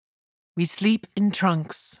We sleep in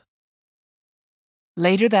trunks.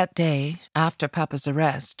 Later that day, after Papa's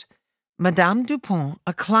arrest, Madame Dupont,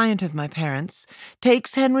 a client of my parents,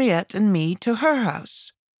 takes Henriette and me to her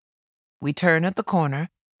house. We turn at the corner,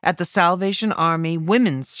 at the Salvation Army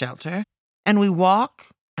Women's Shelter, and we walk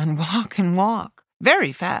and walk and walk,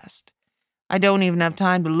 very fast. I don't even have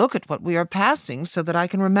time to look at what we are passing so that I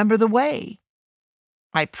can remember the way.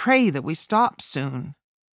 I pray that we stop soon.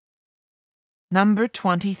 "Number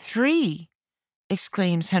 23,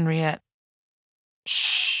 exclaims Henriette.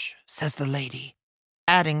 "Shh," says the lady,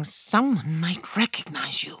 adding, "Someone might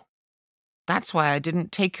recognize you. That's why I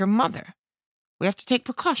didn't take your mother. We have to take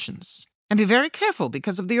precautions and be very careful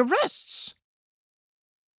because of the arrests."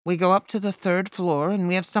 We go up to the 3rd floor and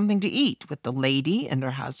we have something to eat with the lady and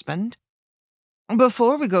her husband.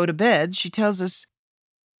 Before we go to bed, she tells us,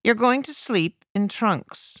 "You're going to sleep in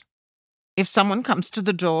trunks. If someone comes to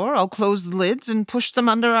the door, I'll close the lids and push them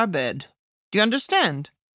under our bed. Do you understand?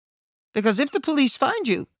 Because if the police find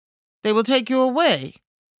you, they will take you away.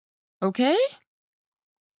 Okay?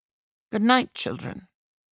 Good night, children."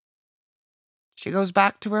 She goes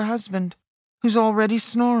back to her husband, who's already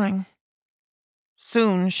snoring.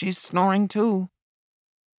 Soon she's snoring too.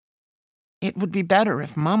 It would be better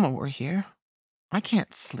if Mama were here. I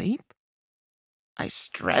can't sleep. I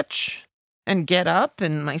stretch and get up,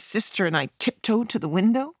 and my sister and I tiptoe to the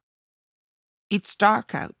window. It's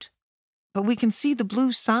dark out, but we can see the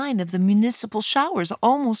blue sign of the municipal showers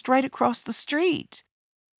almost right across the street.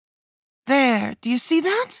 There, do you see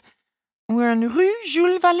that? We're in Rue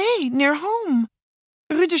Jules Vallée, near home.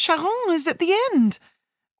 Rue de Charon is at the end,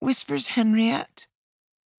 whispers Henriette.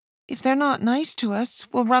 If they're not nice to us,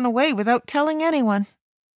 we'll run away without telling anyone.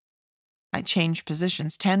 I change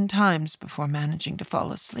positions 10 times before managing to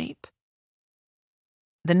fall asleep.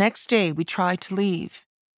 The next day we try to leave,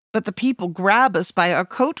 but the people grab us by our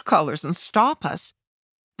coat collars and stop us.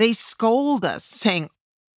 They scold us, saying,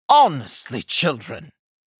 "Honestly, children."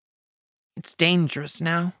 It's dangerous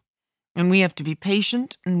now, and we have to be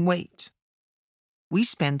patient and wait. We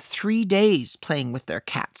spend 3 days playing with their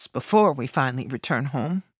cats before we finally return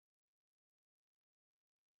home.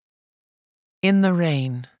 In the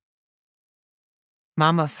rain.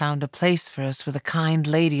 Mama found a place for us with a kind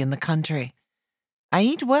lady in the country. I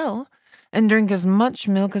eat well and drink as much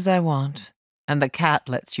milk as I want, and the cat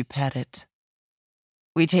lets you pet it.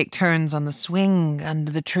 We take turns on the swing under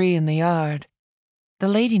the tree in the yard. The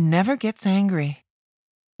lady never gets angry.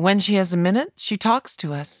 When she has a minute, she talks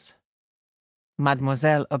to us.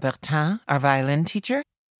 Mademoiselle Aubertin, our violin teacher,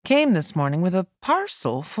 came this morning with a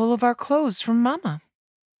parcel full of our clothes from Mama.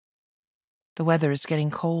 The weather is getting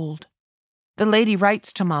cold. The lady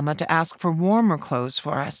writes to Mama to ask for warmer clothes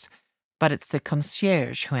for us, but it's the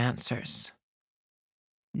concierge who answers.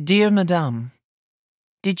 "Dear Madame,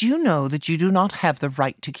 did you know that you do not have the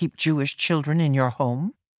right to keep Jewish children in your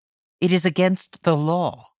home? It is against the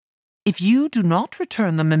law. If you do not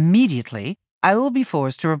return them immediately, I will be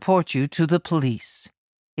forced to report you to the police.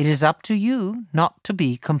 It is up to you not to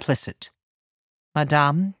be complicit.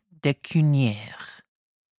 Madame de Cunières."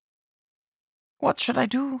 "What should I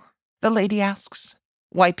do?" the lady asks,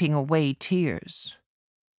 wiping away tears.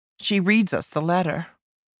 She reads us the letter.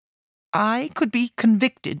 "I could be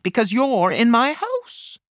convicted because you're in my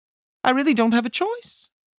house. I really don't have a choice."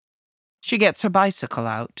 She gets her bicycle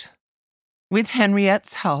out. With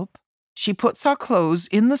Henriette's help, she puts our clothes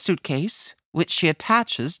in the suitcase, which she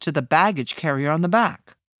attaches to the baggage carrier on the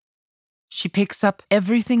back. She picks up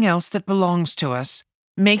everything else that belongs to us,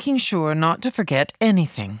 making sure not to forget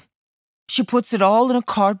anything. She puts it all in a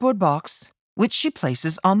cardboard box, which she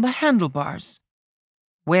places on the handlebars.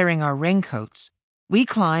 Wearing our raincoats, we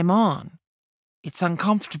climb on. It's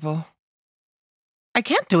uncomfortable. "I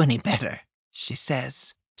can't do any better," she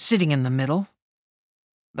says, sitting in the middle.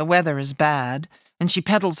 The weather is bad, and she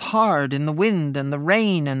pedals hard in the wind and the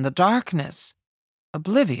rain and the darkness,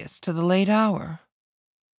 oblivious to the late hour.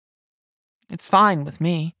 It's fine with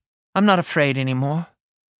me. I'm not afraid anymore.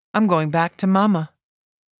 I'm going back to Mama.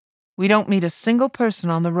 We don't meet a single person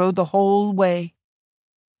on the road the whole way.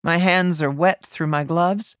 My hands are wet through my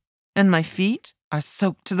gloves, and my feet are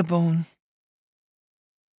soaked to the bone.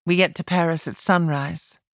 We get to Paris at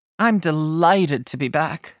sunrise. I'm delighted to be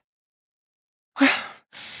back. "Well,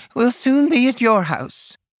 we'll soon be at your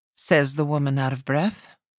house," says the woman out of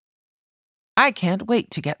breath. I can't wait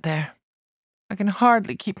to get there. I can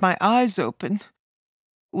hardly keep my eyes open.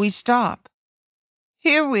 We stop.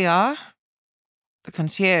 "Here we are." The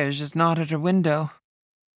concierge is not at her window.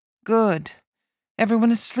 Good.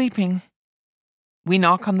 Everyone is sleeping. We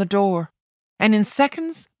knock on the door, and in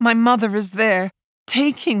seconds, my mother is there,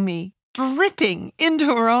 taking me dripping into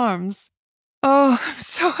her arms. Oh, I'm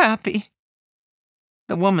so happy.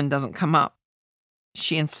 The woman doesn't come up.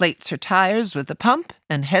 She inflates her tires with the pump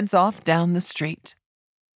and heads off down the street.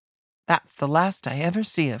 That's the last I ever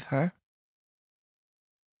see of her.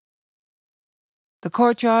 The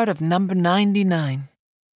courtyard of number 99.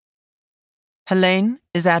 Helene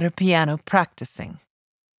is at her piano practicing.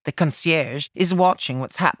 The concierge is watching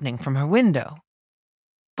what's happening from her window.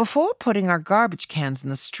 Before putting our garbage cans in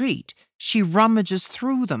the street, she rummages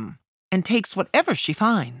through them and takes whatever she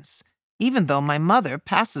finds, even though my mother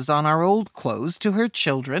passes on our old clothes to her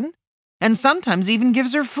children and sometimes even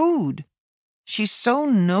gives her food. She's so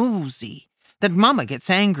nosy that Mama gets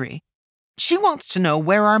angry. She wants to know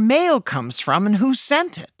where our mail comes from and who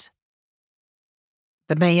sent it.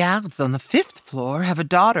 The Maillards on the 5th floor have a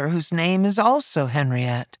daughter whose name is also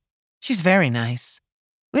Henriette. She's very nice.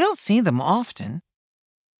 We don't see them often.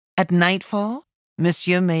 At nightfall,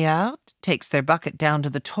 Monsieur Maillard takes their bucket down to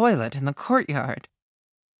the toilet in the courtyard.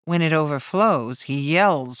 When it overflows, he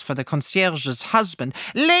yells for the concierge's husband,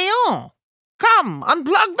 "Léon, come,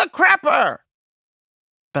 unplug the crapper!"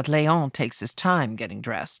 But Léon takes his time getting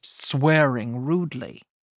dressed, swearing rudely.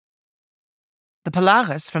 The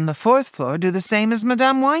Polaris from the 4th floor do the same as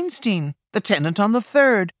Madame Weinstein, the tenant on the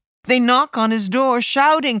 3rd. They knock on his door,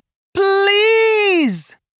 shouting,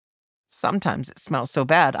 "Please!" Sometimes it smells so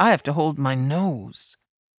bad I have to hold my nose.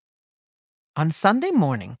 On Sunday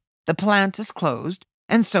morning, the plant is closed,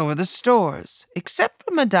 and so are the stores, except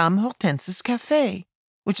for Madame Hortense's Café,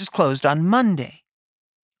 which is closed on Monday.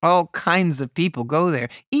 All kinds of people go there,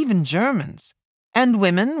 even Germans, and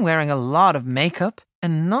women wearing a lot of makeup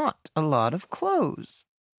and not a lot of clothes.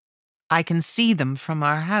 I can see them from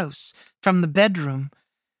our house, from the bedroom.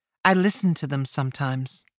 I listen to them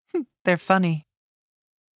sometimes. They're funny.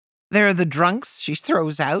 There are the drunks she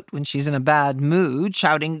throws out when she's in a bad mood,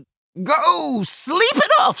 shouting, "Go, sleep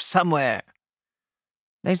it off somewhere!"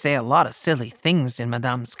 They say a lot of silly things in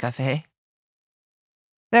Madame's Café.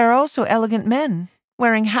 There are also elegant men,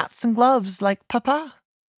 wearing hats and gloves like Papa.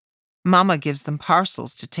 Mama gives them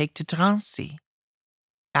parcels to take to Drancy.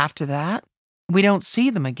 After that, we don't see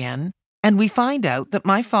them again, and we find out that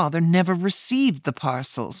my father never received the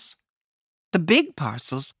parcels. The big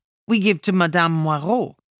parcels we give to Madame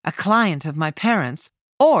Moirot, a client of my parents,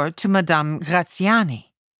 or to Madame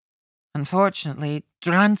Graziani. Unfortunately,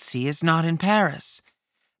 Drancy is not in Paris.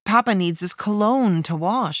 Papa needs his cologne to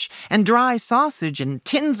wash, and dry sausage and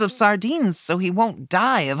tins of sardines so he won't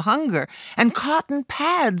die of hunger, and cotton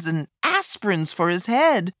pads and aspirins for his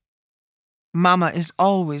head. Mama is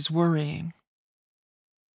always worrying.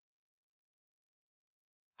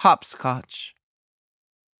 Hopscotch.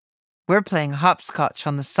 We're playing hopscotch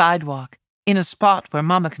on the sidewalk, in a spot where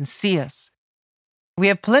Mama can see us. We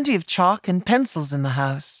have plenty of chalk and pencils in the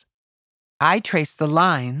house. I trace the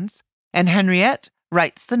lines, and Henriette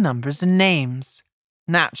writes the numbers and names.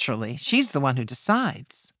 Naturally, she's the one who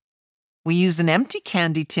decides. We use an empty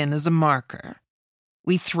candy tin as a marker.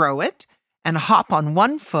 We throw it and hop on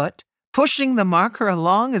one foot, pushing the marker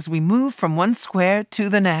along as we move from one square to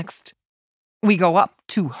the next. We go up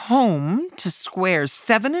to home to squares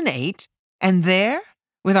 7 and 8, and there,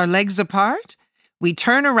 with our legs apart, we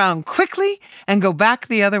turn around quickly and go back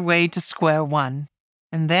the other way to square 1,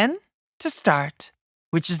 and then to start,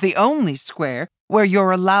 which is the only square where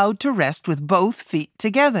you're allowed to rest with both feet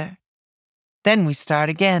together. Then we start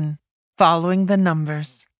again, following the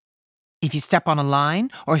numbers. If you step on a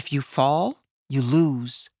line or if you fall, you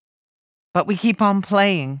lose. But we keep on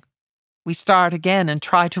playing. We start again and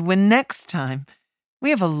try to win next time. We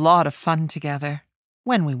have a lot of fun together,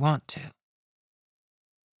 when we want to.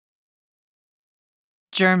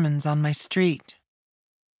 Germans on my street.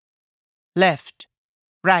 Left,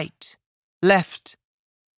 right, left.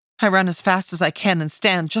 I run as fast as I can and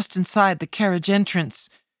stand just inside the carriage entrance.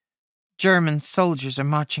 German soldiers are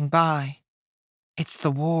marching by. It's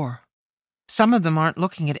the war. Some of them aren't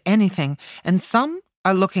looking at anything, and some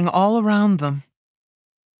are looking all around them.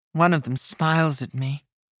 One of them smiles at me,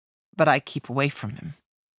 but I keep away from him.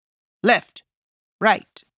 Left,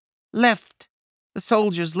 right, left. The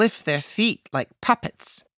soldiers lift their feet like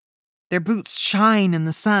puppets. Their boots shine in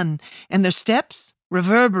the sun, and their steps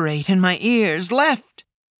reverberate in my ears. Left,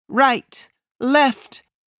 right, left.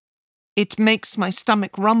 It makes my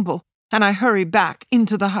stomach rumble, and I hurry back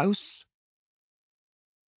into the house.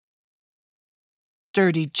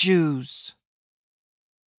 Dirty Jews.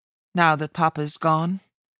 Now that Papa is gone,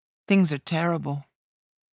 things are terrible.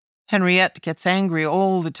 Henriette gets angry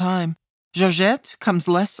all the time. Georgette comes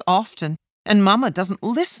less often, and Mama doesn't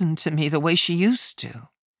listen to me the way she used to.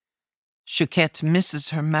 Chouquette misses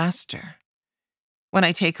her master. When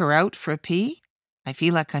I take her out for a pee, I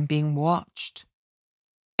feel like I'm being watched.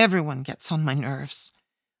 Everyone gets on my nerves.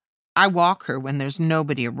 I walk her when there's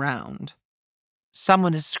nobody around.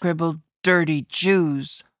 Someone has scribbled "dirty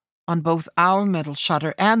Jews" on both our metal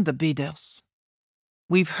shutter and the bidders.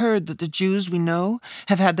 We've heard that the Jews we know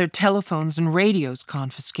have had their telephones and radios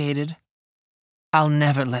confiscated. I'll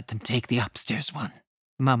never let them take the upstairs one,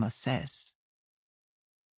 Mama says.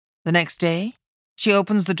 The next day, she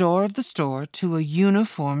opens the door of the store to a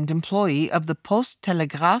uniformed employee of the Poste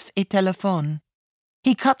Telegraphe et Téléphone.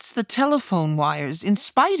 He cuts the telephone wires in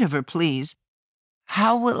spite of her pleas.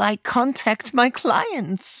 How will I contact my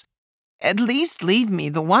clients? At least leave me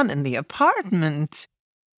the one in the apartment.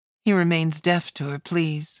 He remains deaf to her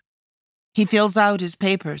pleas. He fills out his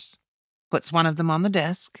papers, puts one of them on the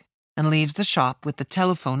desk, and leaves the shop with the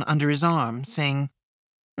telephone under his arm, saying,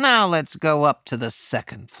 "Now let's go up to the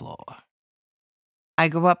second floor." I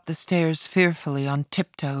go up the stairs fearfully on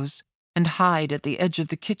tiptoes and hide at the edge of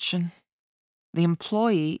the kitchen. The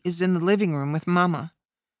employee is in the living room with Mama.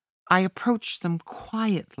 I approach them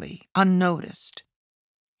quietly, unnoticed.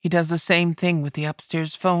 He does the same thing with the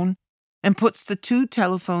upstairs phone and puts the 2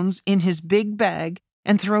 telephones in his big bag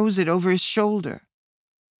and throws it over his shoulder.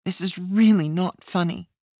 This is really not funny.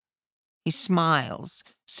 He smiles,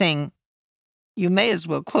 saying, "You may as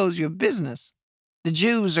well close your business. The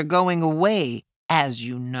Jews are going away, as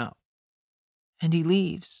you know." And he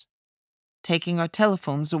leaves, taking our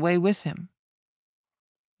telephones away with him.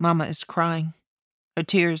 Mama is crying, her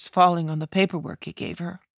tears falling on the paperwork he gave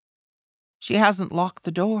her. She hasn't locked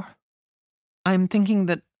the door. I'm thinking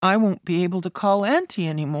that I won't be able to call Auntie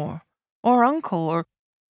anymore, or Uncle, or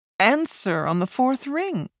answer on the 4th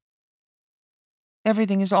ring.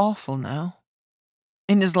 Everything is awful now.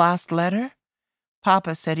 In his last letter,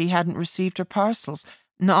 Papa said he hadn't received her parcels,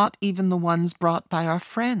 not even the ones brought by our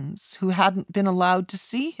friends who hadn't been allowed to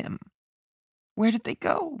see him. Where did they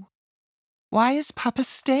go? Why is Papa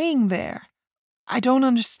staying there? I don't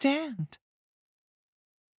understand.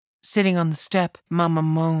 Sitting on the step, Mama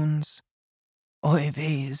moans, "Oy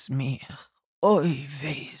vey's mir, oy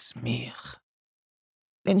vey's mir."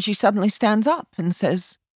 Then she suddenly stands up and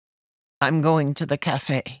says, "I'm going to the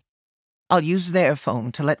cafe. I'll use their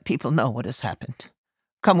phone to let people know what has happened.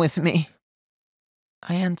 Come with me."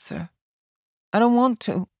 I answer, "I don't want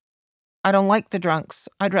to. I don't like the drunks.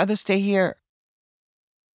 I'd rather stay here."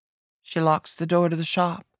 She locks the door to the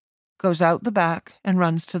shop, goes out the back, and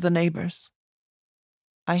runs to the neighbors.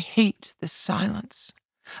 I hate this silence.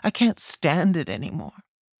 I can't stand it anymore.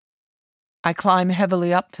 I climb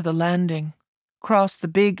heavily up to the landing, cross the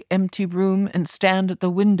big empty room, and stand at the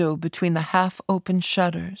window between the half-open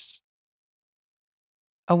shutters.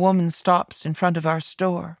 A woman stops in front of our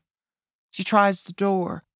store. She tries the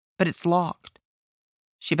door, but it's locked.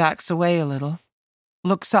 She backs away a little,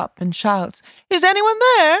 looks up and shouts, "Is anyone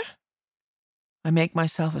there?" I make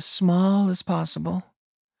myself as small as possible.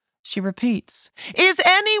 She repeats, "Is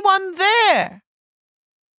anyone there?"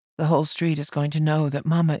 The whole street is going to know that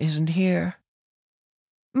Mama isn't here.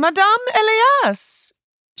 "Madame Elias!"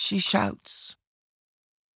 she shouts.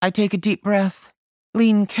 I take a deep breath,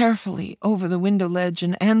 lean carefully over the window ledge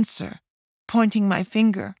and answer, pointing my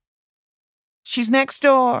finger. "She's next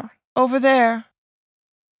door, over there."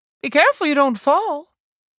 "Be careful you don't fall,"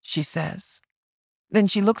 she says. Then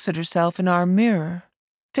she looks at herself in our mirror,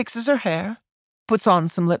 fixes her hair, puts on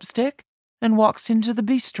some lipstick, and walks into the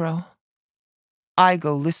bistro. I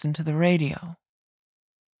go listen to the radio.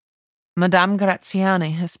 Madame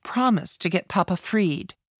Graziani has promised to get Papa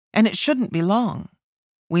freed, and it shouldn't be long.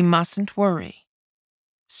 We mustn't worry.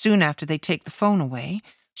 Soon after they take the phone away,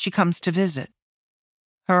 she comes to visit.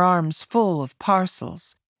 Her arms full of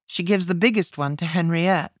parcels, she gives the biggest one to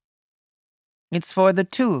Henriette. "It's for the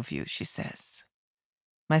 2 of you," she says.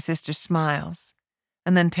 My sister smiles,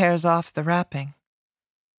 and then tears off the wrapping.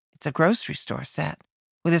 It's a grocery store set,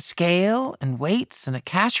 with a scale and weights and a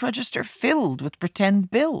cash register filled with pretend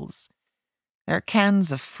bills. There are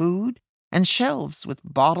cans of food and shelves with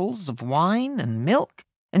bottles of wine and milk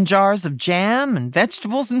and jars of jam and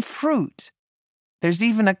vegetables and fruit. There's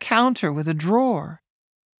even a counter with a drawer.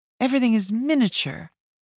 Everything is miniature.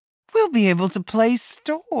 We'll be able to play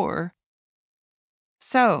store.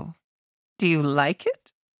 "So, do you like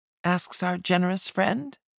it?" asks our generous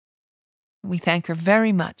friend. We thank her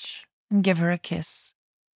very much and give her a kiss.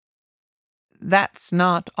 "That's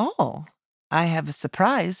not all. I have a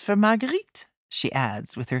surprise for Marguerite," she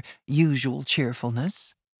adds with her usual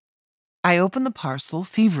cheerfulness. I open the parcel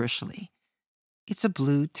feverishly. It's a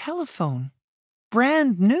blue telephone,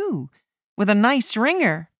 brand new, with a nice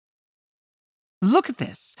ringer. "Look at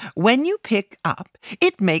this. When you pick up,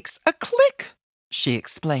 it makes a click," she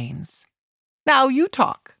explains. Now you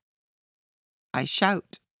talk. I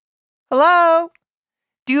shout. Hello?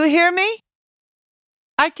 Do you hear me?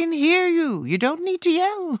 I can hear you. You don't need to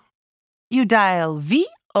yell. You dial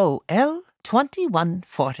VOL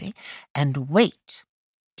 2140 and wait.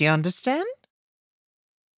 Do you understand?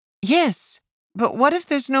 Yes, but what if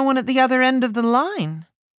there's no one at the other end of the line?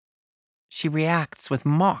 She reacts with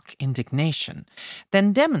mock indignation,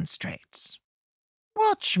 then demonstrates.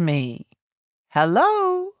 Watch me.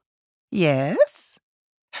 Hello? Yes?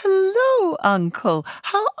 Hello, Uncle.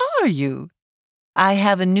 How are you? I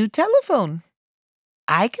have a new telephone.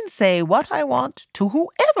 I can say what I want to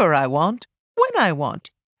whoever I want, when I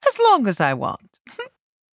want, as long as I want.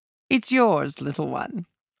 It's yours, little one.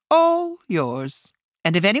 All yours.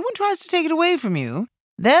 And if anyone tries to take it away from you,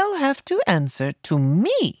 they'll have to answer to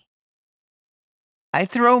me. I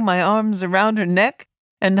throw my arms around her neck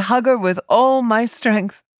and hug her with all my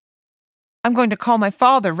strength. I'm going to call my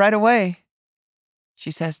father right away. She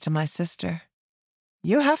says to my sister,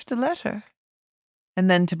 You have to let her. And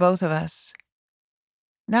then to both of us,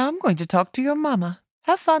 Now I'm going to talk to your mama.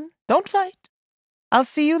 Have fun. Don't fight. I'll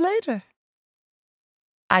see you later.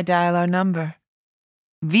 I dial our number,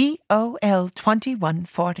 VOL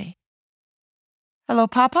 2140. Hello,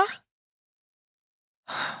 Papa?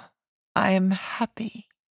 I am happy.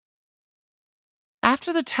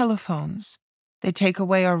 After the telephones, they take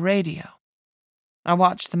away our radio. I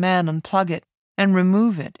watch the man unplug it and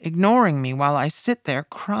remove it, ignoring me while I sit there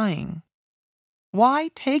crying.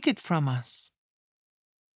 Why take it from us?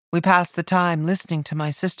 We pass the time listening to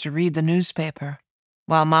my sister read the newspaper,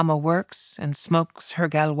 while Mama works and smokes her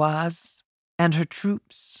gauloise and her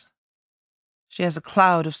troops. She has a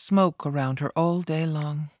cloud of smoke around her all day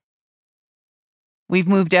long. We've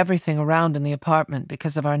moved everything around in the apartment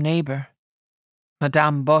because of our neighbor.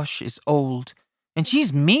 Madame Bosch is old, and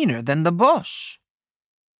she's meaner than the Bosch.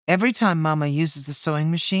 Every time Mama uses the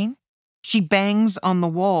sewing machine, she bangs on the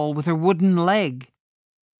wall with her wooden leg.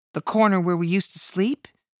 The corner where we used to sleep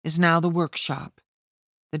is now the workshop.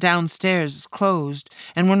 The downstairs is closed,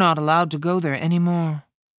 and we're not allowed to go there anymore.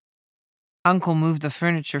 Uncle moved the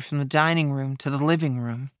furniture from the dining room to the living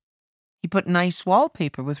room. He put nice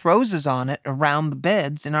wallpaper with roses on it around the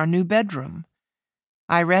beds in our new bedroom.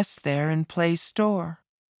 I rest there and play store.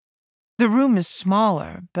 The room is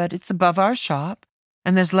smaller, but it's above our shop,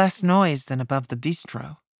 and there's less noise than above the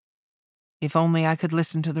bistro. If only I could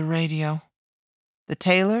listen to the radio. The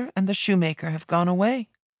tailor and the shoemaker have gone away.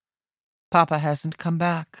 Papa hasn't come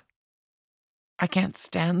back. I can't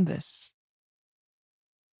stand this.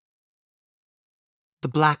 The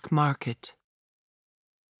Black Market.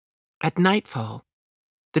 At nightfall,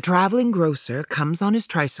 the traveling grocer comes on his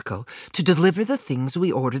tricycle to deliver the things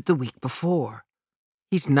we ordered the week before.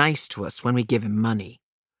 He's nice to us when we give him money.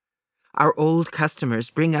 Our old customers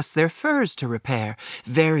bring us their furs to repair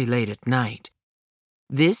very late at night.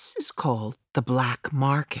 This is called the Black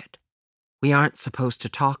Market. We aren't supposed to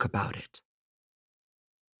talk about it.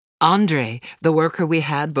 Andre, the worker we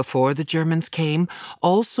had before the Germans came,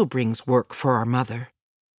 also brings work for our mother.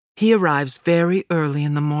 He arrives very early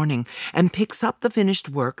in the morning and picks up the finished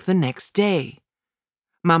work the next day.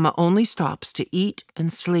 Mama only stops to eat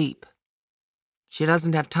and sleep. She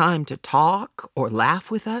doesn't have time to talk or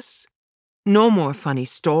laugh with us. No more funny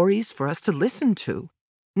stories for us to listen to.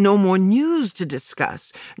 No more news to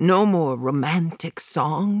discuss. No more romantic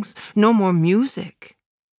songs. No more music,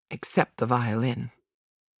 except the violin.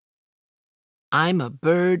 I'm a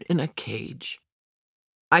bird in a cage.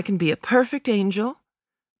 I can be a perfect angel,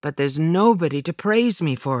 but there's nobody to praise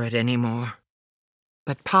me for it anymore.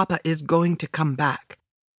 But Papa is going to come back.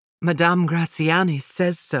 Madame Graziani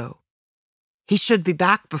says so. He should be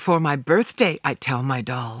back before my birthday, I tell my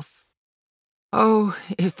dolls. Oh,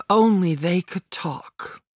 if only they could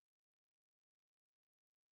talk.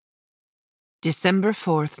 December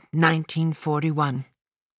 4th, 1941.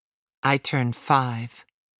 I turn 5.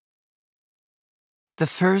 The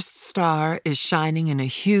first star is shining in a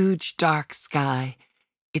huge, dark sky.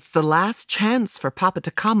 It's the last chance for Papa to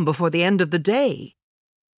come before the end of the day.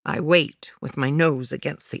 I wait with my nose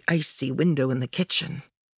against the icy window in the kitchen.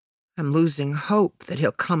 I'm losing hope that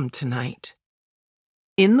he'll come tonight.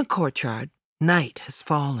 In the courtyard, night has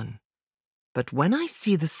fallen. But when I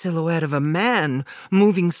see the silhouette of a man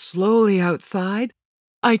moving slowly outside,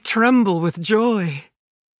 I tremble with joy.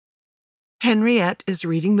 Henriette is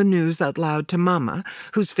reading the news out loud to Mama,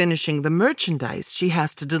 who's finishing the merchandise she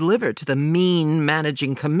has to deliver to the mean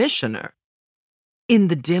managing commissioner. In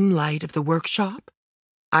the dim light of the workshop,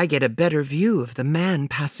 I get a better view of the man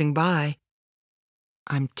passing by.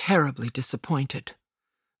 I'm terribly disappointed.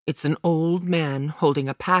 It's an old man holding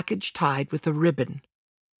a package tied with a ribbon.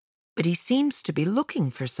 But he seems to be looking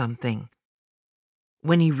for something.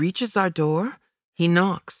 When he reaches our door, he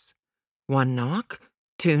knocks. 1 knock,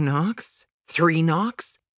 2 knocks, 3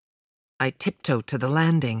 knocks. I tiptoe to the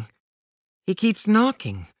landing. He keeps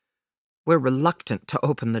knocking. We're reluctant to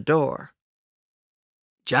open the door.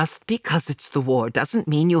 Just because it's the war doesn't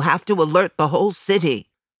mean you have to alert the whole city,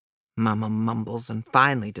 Mama mumbles and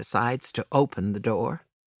finally decides to open the door.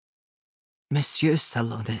 Monsieur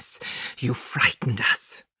Salonis, you frightened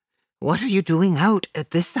us. What are you doing out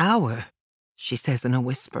at this hour? She says in a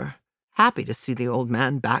whisper, happy to see the old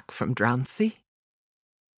man back from Drancy.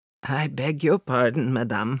 I beg your pardon,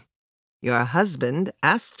 madame. Your husband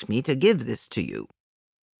asked me to give this to you.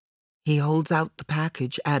 He holds out the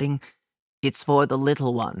package, adding, it's for the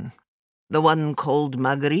little one. The one called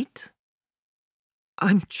Marguerite.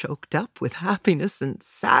 I'm choked up with happiness and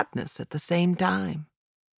sadness at the same time.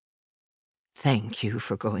 Thank you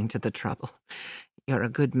for going to the trouble. You're a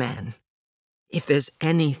good man. If there's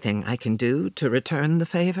anything I can do to return the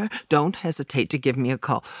favor, don't hesitate to give me a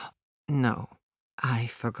call. No, I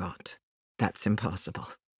forgot. That's impossible.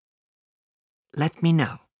 Let me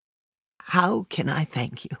know. How can I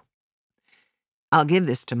thank you? I'll give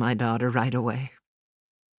this to my daughter right away.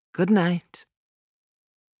 Good night.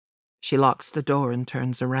 She locks the door and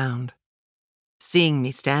turns around. Seeing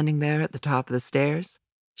me standing there at the top of the stairs,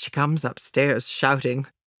 she comes upstairs shouting,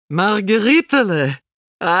 Marguerite,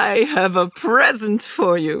 I have a present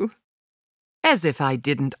for you. As if I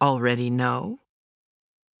didn't already know.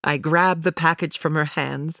 I grab the package from her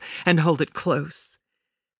hands and hold it close.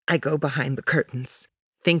 I go behind the curtains,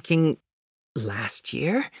 thinking, last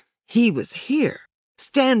year he was here,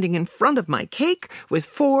 standing in front of my cake with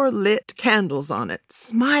 4 lit candles on it,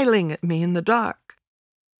 smiling at me in the dark.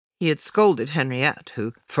 He had scolded Henriette,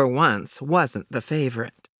 who, for once, wasn't the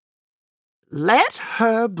favorite. Let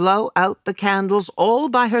her blow out the candles all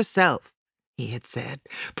by herself, he had said,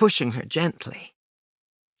 pushing her gently.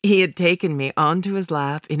 He had taken me onto his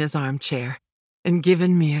lap in his armchair and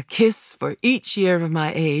given me a kiss for each year of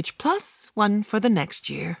my age, plus 1 for the next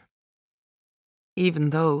year. Even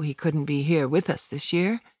though he couldn't be here with us this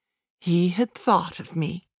year, he had thought of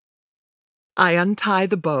me. I untie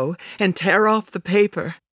the bow and tear off the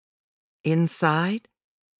paper. Inside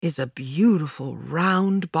is a beautiful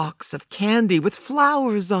round box of candy with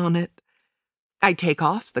flowers on it. I take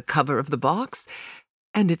off the cover of the box,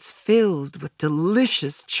 and it's filled with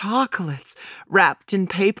delicious chocolates wrapped in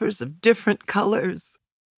papers of different colors.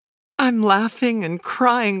 I'm laughing and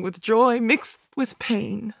crying with joy mixed with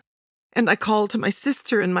pain. And I call to my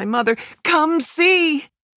sister and my mother, come see!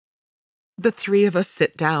 The 3 of us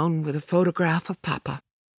sit down with a photograph of Papa.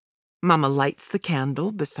 Mama lights the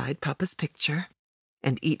candle beside Papa's picture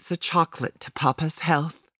and eats a chocolate to Papa's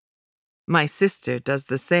health. My sister does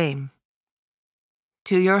the same.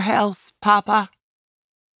 To your health, Papa.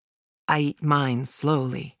 I eat mine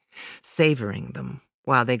slowly, savoring them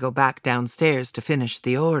while they go back downstairs to finish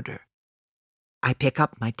the order. I pick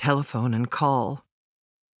up my telephone and call.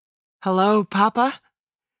 Hello, Papa?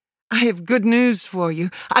 I have good news for you.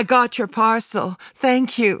 I got your parcel.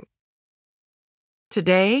 Thank you.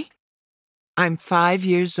 Today, I'm 5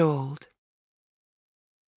 years old.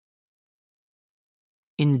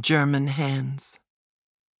 In German hands.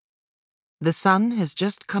 The sun has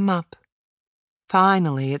just come up.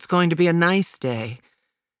 Finally, it's going to be a nice day.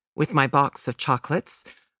 With my box of chocolates,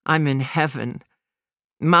 I'm in heaven.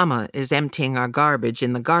 Mama is emptying our garbage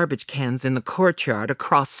in the garbage cans in the courtyard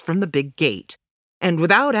across from the big gate. And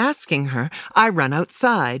without asking her, I run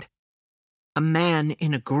outside. A man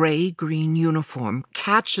in a gray-green uniform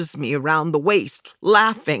catches me around the waist,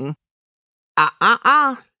 laughing.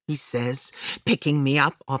 He says, picking me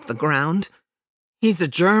up off the ground. He's a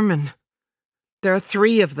German. There are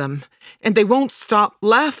 3 of them, and they won't stop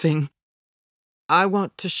laughing. I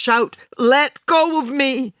want to shout, let go of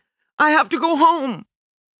me! I have to go home!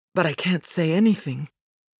 But I can't say anything.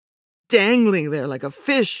 Dangling there like a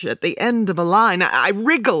fish at the end of a line, I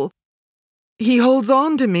wriggle. He holds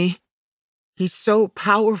on to me. He's so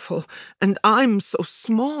powerful, and I'm so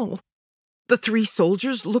small. The 3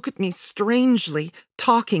 soldiers look at me strangely,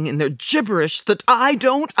 talking in their gibberish that I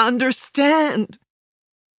don't understand.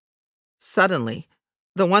 Suddenly,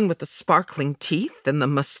 the one with the sparkling teeth and the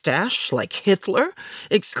mustache like Hitler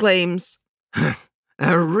exclaims,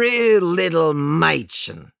 a real little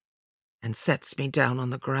Mädchen, and sets me down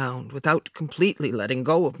on the ground without completely letting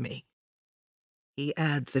go of me. He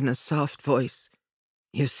adds in a soft voice,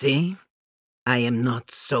 you see, I am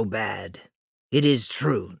not so bad. It is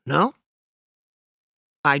true, no?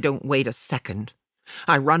 I don't wait a second.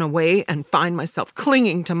 I run away and find myself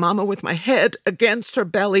clinging to Mama with my head against her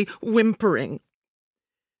belly, whimpering.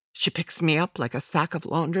 She picks me up like a sack of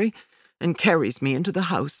laundry and carries me into the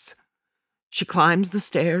house. She climbs the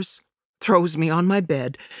stairs, throws me on my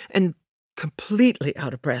bed, and, completely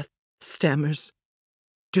out of breath, stammers,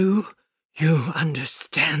 "Do you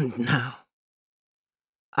understand now?"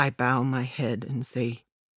 I bow my head and say,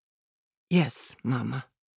 "Yes, Mama."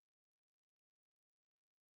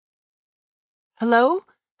 Hello?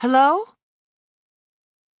 Hello?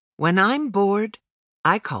 When I'm bored,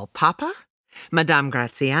 I call Papa, Madame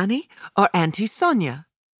Graziani, or Auntie Sonia.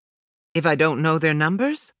 If I don't know their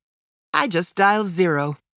numbers, I just dial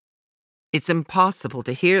 0. It's impossible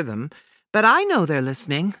to hear them, but I know they're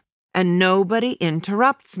listening, and nobody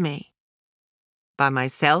interrupts me. By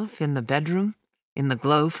myself in the bedroom, in the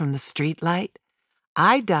glow from the streetlight,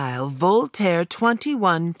 I dial Voltaire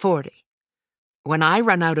 2140. When I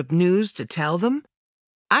run out of news to tell them,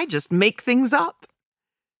 I just make things up.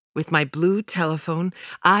 With my blue telephone,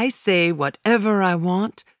 I say whatever I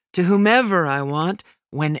want, to whomever I want,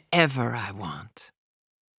 whenever I want.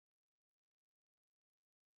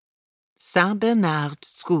 Saint-Bernard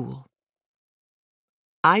School.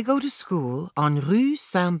 I go to school on Rue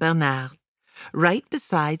Saint-Bernard, right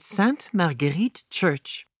beside Sainte Marguerite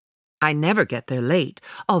Church. I never get there late,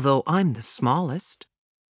 although I'm the smallest.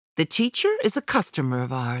 The teacher is a customer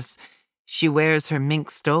of ours. She wears her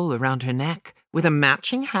mink stole around her neck with a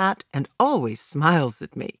matching hat and always smiles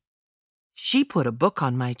at me. She put a book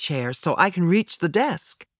on my chair so I can reach the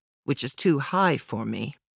desk, which is too high for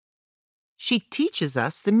me. She teaches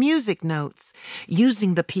us the music notes,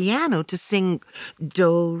 using the piano to sing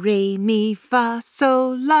Do, Re, Mi, Fa,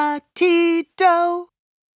 Sol, La, Ti, Do.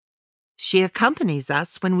 She accompanies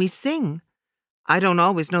us when we sing. I don't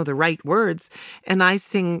always know the right words, and I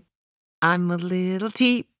sing, "I'm a little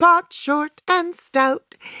teapot, short and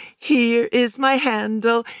stout. Here is my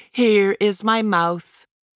handle, here is my mouth."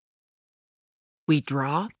 We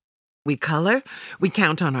draw, we color, we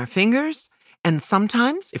count on our fingers, and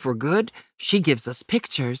sometimes, if we're good, she gives us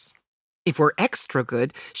pictures. If we're extra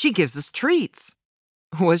good, she gives us treats.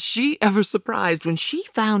 Was she ever surprised when she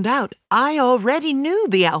found out I already knew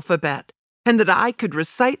the alphabet and that I could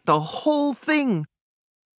recite the whole thing?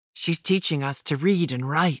 She's teaching us to read and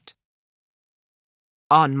write.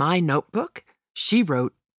 On my notebook, she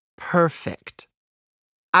wrote perfect.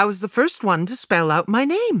 I was the first one to spell out my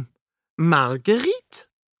name, Marguerite,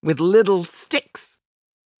 with little sticks.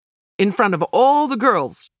 In front of all the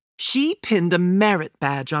girls, she pinned a merit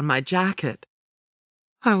badge on my jacket.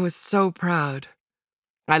 I was so proud.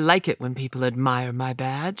 I like it when people admire my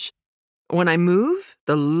badge. When I move,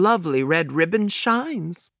 the lovely red ribbon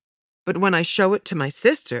shines. But when I show it to my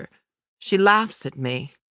sister, she laughs at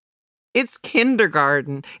me. It's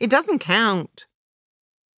kindergarten. It doesn't count.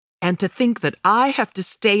 And to think that I have to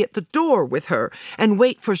stay at the door with her and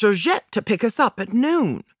wait for Georgette to pick us up at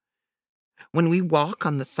noon. When we walk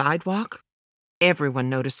on the sidewalk, everyone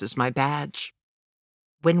notices my badge.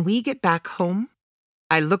 When we get back home,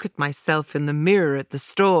 I look at myself in the mirror at the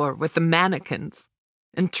store with the mannequins.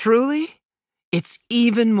 And truly, it's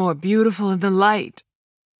even more beautiful in the light.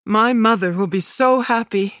 My mother will be so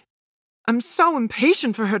happy. I'm so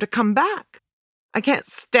impatient for her to come back. I can't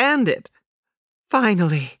stand it.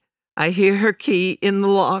 Finally, I hear her key in the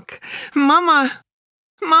lock. Mama,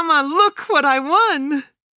 look what I won.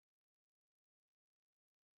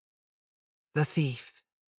 The thief.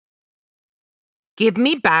 "Give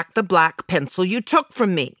me back the black pencil you took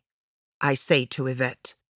from me," I say to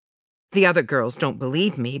Yvette. The other girls don't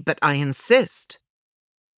believe me, but I insist.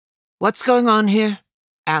 "What's going on here?"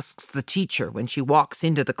 asks the teacher when she walks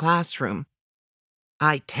into the classroom.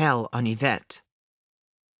 I tell on Yvette.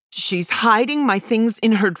 "She's hiding my things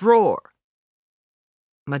in her drawer."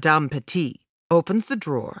 Madame Petit opens the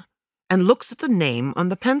drawer and looks at the name on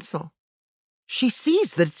the pencil. She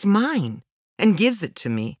sees that it's mine and gives it to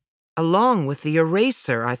me, along with the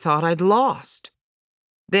eraser I thought I'd lost.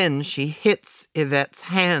 Then she hits Yvette's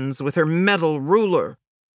hands with her metal ruler.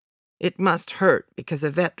 It must hurt because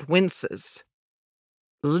Yvette winces.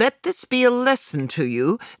 "Let this be a lesson to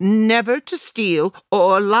you, never to steal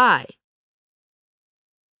or lie."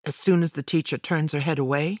 As soon as the teacher turns her head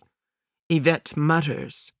away, Yvette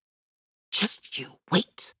mutters, "Just you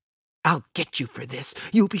wait. I'll get you for this.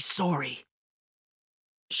 You'll be sorry."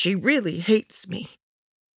 She really hates me.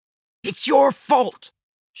 "It's your fault,"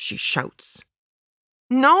 she shouts.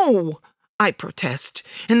 "No," I protest,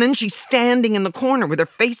 and then she's standing in the corner with her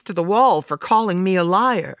face to the wall for calling me a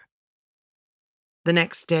liar. The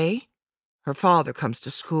next day, her father comes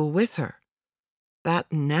to school with her.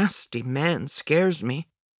 That nasty man scares me.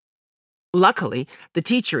 Luckily, the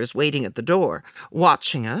teacher is waiting at the door,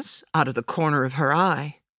 watching us out of the corner of her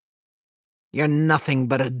eye. "You're nothing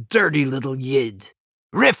but a dirty little yid.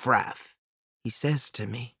 Riffraff," he says to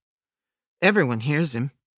me. Everyone hears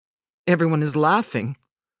him. Everyone is laughing.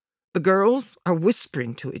 The girls are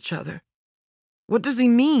whispering to each other. What does he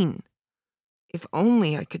mean? If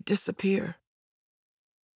only I could disappear.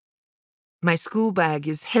 My school bag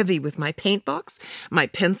is heavy with my paint box, my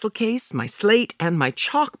pencil case, my slate, and my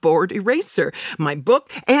chalkboard eraser, my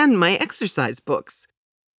book, and my exercise books.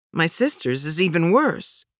 My sister's is even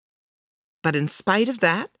worse. But in spite of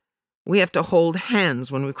that, we have to hold hands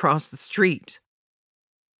when we cross the street.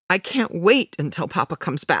 I can't wait until Papa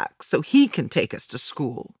comes back so he can take us to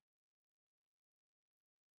school.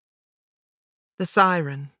 The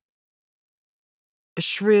siren. A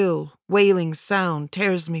shrill, wailing sound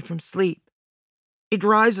tears me from sleep. It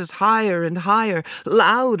rises higher and higher,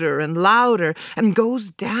 louder and louder, and goes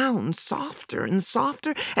down softer and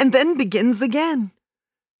softer, and then begins again.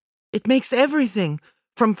 It makes everything,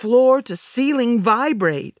 from floor to ceiling,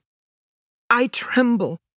 vibrate. I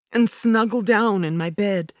tremble and snuggle down in my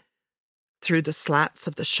bed. Through the slats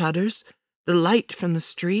of the shutters, the light from the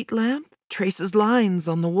street lamp traces lines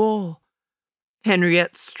on the wall.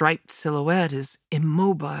 Henriette's striped silhouette is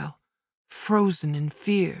immobile, frozen in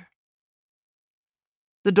fear.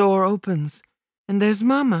 The door opens, and there's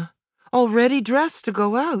Mama, already dressed to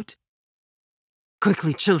go out.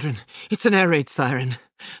 "Quickly, children, it's an air raid siren.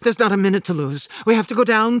 There's not a minute to lose. We have to go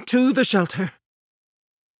down to the shelter."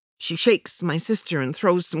 She shakes my sister and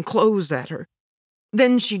throws some clothes at her.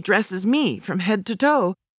 Then she dresses me from head to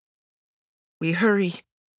toe. We hurry.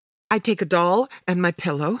 I take a doll and my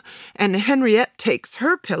pillow, and Henriette takes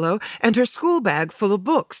her pillow and her school bag full of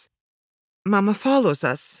books. Mama follows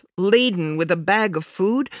us, laden with a bag of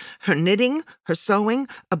food, her knitting, her sewing,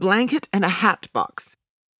 a blanket, and a hat box.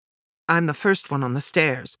 I'm the first one on the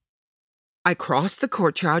stairs. I cross the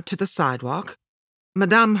courtyard to the sidewalk.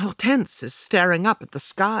 Madame Hortense is staring up at the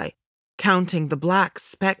sky, counting the black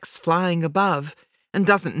specks flying above, and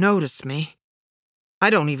doesn't notice me. I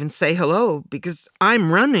don't even say hello because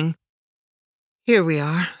I'm running. Here we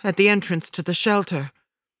are, at the entrance to the shelter.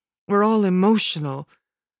 We're all emotional.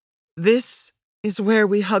 This is where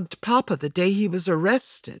we hugged Papa the day he was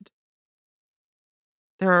arrested.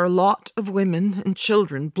 There are a lot of women and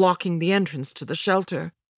children blocking the entrance to the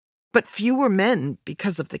shelter, but fewer men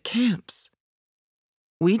because of the camps.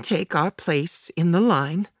 We take our place in the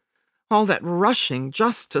line, all that rushing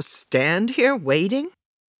just to stand here waiting.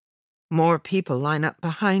 More people line up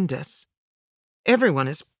behind us. Everyone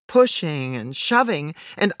is pushing and shoving,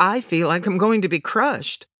 and I feel like I'm going to be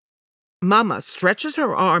crushed. Mama stretches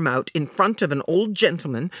her arm out in front of an old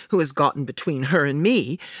gentleman who has gotten between her and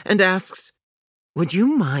me and asks, "Would you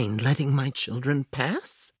mind letting my children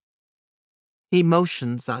pass?" He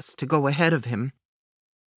motions us to go ahead of him.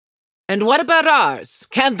 "And what about ours?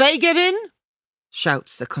 Can't they get in?"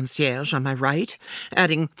 shouts the concierge on my right,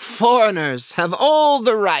 adding, "Foreigners have all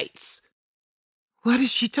the rights." What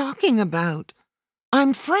is she talking about?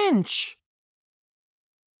 I'm French.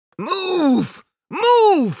 "Move!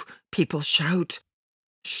 Move!" people shout.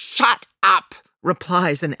 "Shut up!"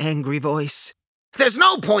 replies an angry voice. "There's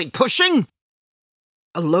no point pushing."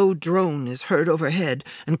 A low drone is heard overhead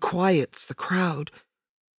and quiets the crowd.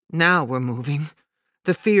 Now we're moving.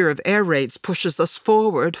 The fear of air raids pushes us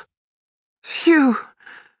forward. Phew!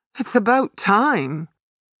 It's about time.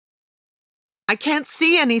 "I can't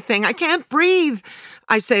see anything. I can't breathe,"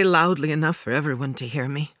 I say loudly enough for everyone to hear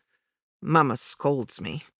me. Mama scolds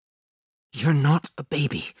me. "You're not a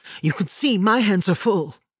baby. You can see my hands are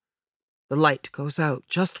full." The light goes out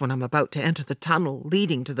just when I'm about to enter the tunnel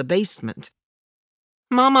leading to the basement.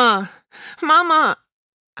 "Mama! Mama!"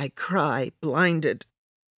 I cry, blinded.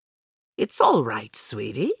 "It's all right,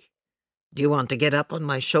 sweetie. Do you want to get up on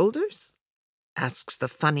my shoulders?" asks the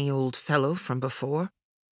funny old fellow from before.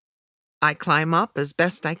 I climb up as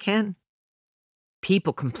best I can.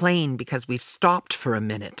 People complain because we've stopped for a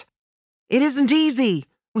minute. It isn't easy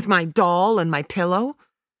with my doll and my pillow,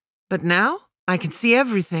 but now I can see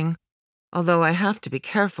everything, although I have to be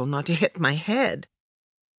careful not to hit my head.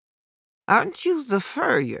 "Aren't you the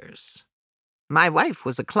Furriers? My wife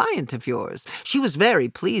was a client of yours. She was very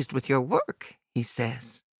pleased with your work," he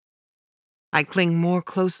says. I cling more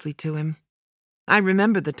closely to him. I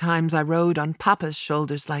remember the times I rode on Papa's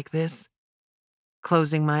shoulders like this.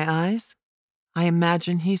 Closing my eyes, I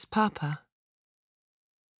imagine he's Papa.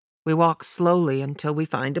 We walk slowly until we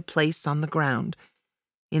find a place on the ground.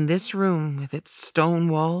 In this room with its stone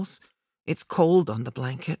walls, it's cold on the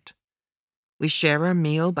blanket. We share our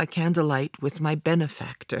meal by candlelight with my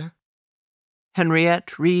benefactor.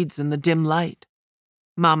 Henriette reads in the dim light.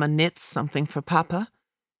 Mama knits something for Papa,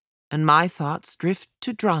 and my thoughts drift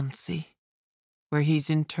to Drancy, where he's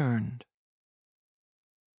interned.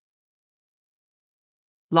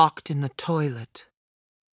 Locked in the toilet.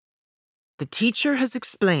 The teacher has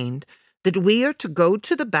explained that we are to go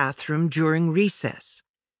to the bathroom during recess,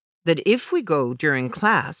 that if we go during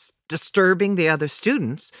class, disturbing the other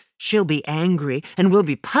students, she'll be angry and we'll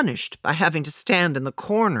be punished by having to stand in the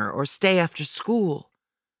corner or stay after school.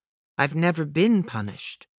 I've never been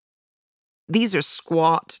punished. These are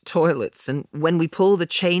squat toilets, and when we pull the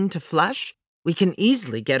chain to flush, we can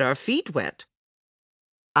easily get our feet wet.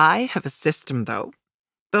 I have a system, though.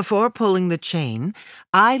 Before pulling the chain,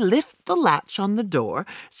 I lift the latch on the door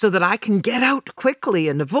so that I can get out quickly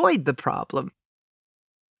and avoid the problem.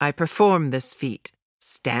 I perform this feat,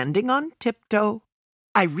 standing on tiptoe.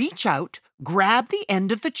 I reach out, grab the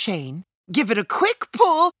end of the chain, give it a quick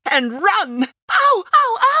pull, and run. Ow,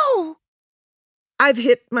 ow, ow! I've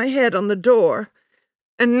hit my head on the door,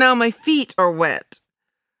 and now my feet are wet.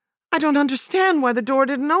 I don't understand why the door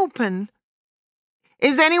didn't open.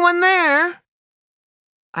 Is anyone there?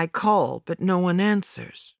 I call, but no one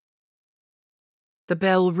answers. The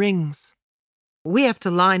bell rings. We have to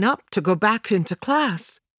line up to go back into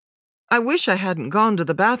class. I wish I hadn't gone to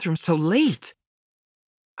the bathroom so late.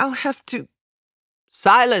 I'll have to...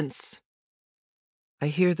 Silence! I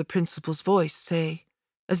hear the principal's voice say,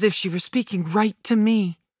 as if she were speaking right to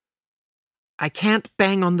me. I can't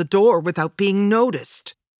bang on the door without being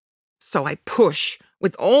noticed. So I push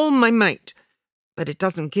with all my might, but it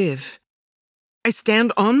doesn't give. I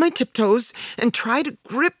stand on my tiptoes and try to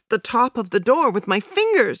grip the top of the door with my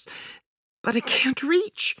fingers, but I can't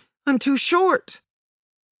reach. I'm too short.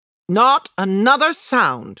 Not another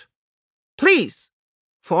sound. Please,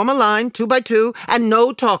 form a line 2 by 2 and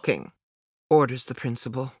no talking, orders the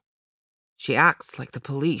principal. She acts like the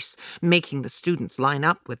police, making the students line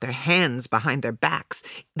up with their hands behind their backs,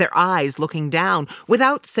 their eyes looking down,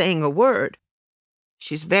 without saying a word.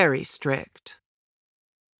 She's very strict.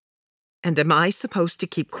 And am I supposed to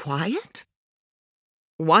keep quiet?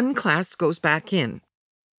 One class goes back in.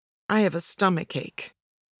 I have a stomachache.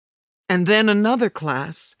 And then another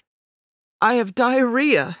class. I have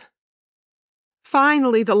diarrhea.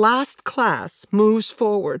 Finally, the last class moves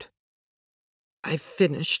forward. I've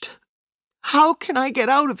finished. How can I get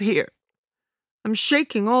out of here? I'm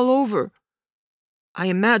shaking all over. I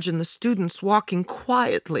imagine the students walking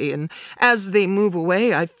quietly, and as they move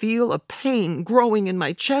away, I feel a pain growing in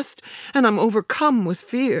my chest, and I'm overcome with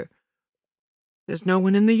fear. There's no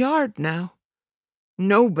one in the yard now.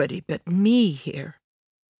 Nobody but me here.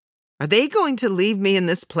 Are they going to leave me in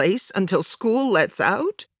this place until school lets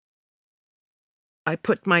out? I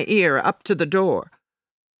put my ear up to the door.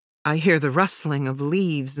 I hear the rustling of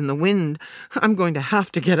leaves in the wind. I'm going to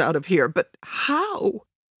have to get out of here, but how?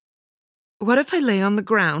 What if I lay on the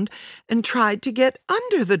ground and tried to get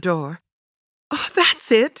under the door? Oh,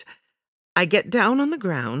 that's it. I get down on the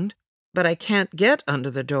ground, but I can't get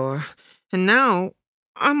under the door. And now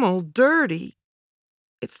I'm all dirty.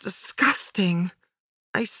 It's disgusting.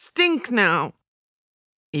 I stink now.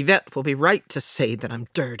 Yvette will be right to say that I'm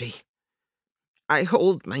dirty. I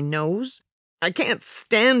hold my nose. I can't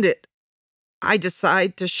stand it. I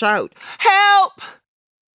decide to shout, "Help!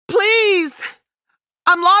 Please!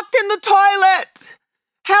 I'm locked in the toilet!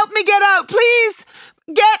 Help me get out, please!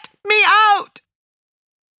 Get me out!"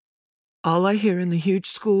 All I hear in the huge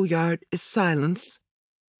schoolyard is silence.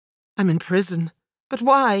 I'm in prison, but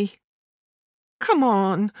why? Come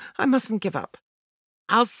on, I mustn't give up.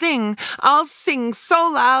 I'll sing so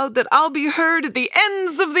loud that I'll be heard at the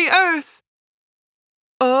ends of the earth.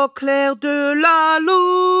 Au clair de la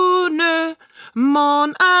lune,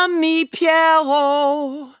 mon ami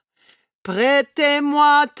Pierrot,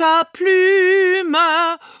 prêtez-moi ta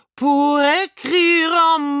plume pour écrire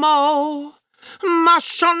un mot. Ma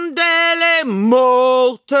chandelle est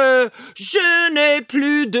morte, je n'ai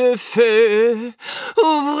plus de feu.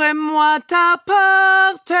 Ouvre-moi ta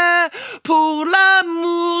porte pour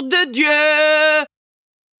l'amour de Dieu.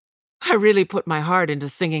 I really put my heart into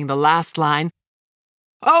singing the last line.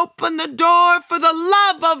 Open the door for the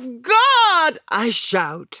love of God, I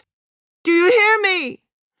shout. Do you hear me?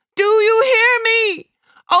 Do you hear me?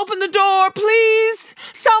 Open the door, please.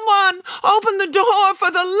 Someone, open the door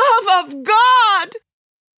for the love of God.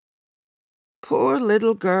 Poor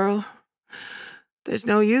little girl. There's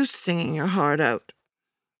no use singing your heart out.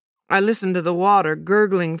 I listen to the water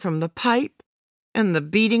gurgling from the pipe and the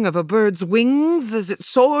beating of a bird's wings as it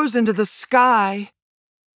soars into the sky.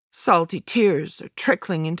 Salty tears are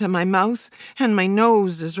trickling into my mouth and my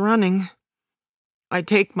nose is running. I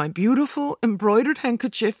take my beautiful embroidered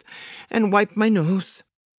handkerchief and wipe my nose.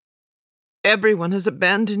 Everyone has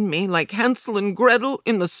abandoned me like Hansel and Gretel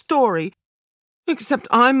in the story, except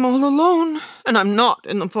I'm all alone, and I'm not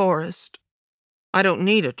in the forest. I don't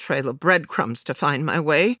need a trail of breadcrumbs to find my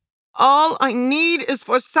way. All I need is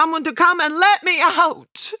for someone to come and let me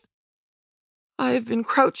out. I have been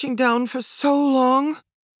crouching down for so long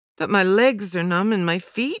that my legs are numb and my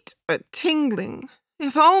feet are tingling.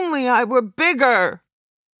 If only I were bigger.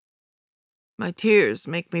 My tears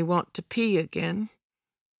make me want to pee again,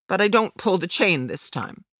 but I don't pull the chain this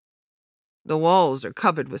time. The walls are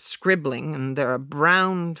covered with scribbling, and there are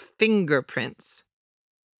brown fingerprints.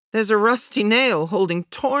 There's a rusty nail holding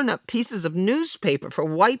torn-up pieces of newspaper for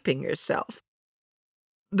wiping yourself.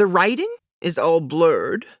 The writing is all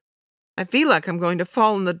blurred. I feel like I'm going to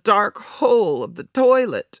fall in the dark hole of the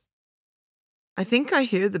toilet. I think I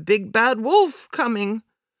hear the big bad wolf coming.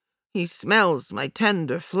 He smells my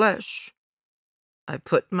tender flesh. I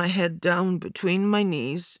put my head down between my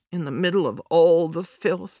knees in the middle of all the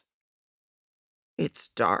filth. It's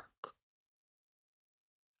dark.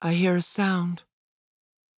 I hear a sound.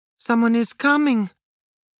 Someone is coming.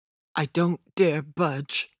 I don't dare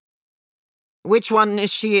budge. Which one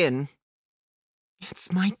is she in?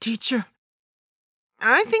 It's my teacher.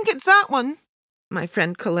 I think it's that one, my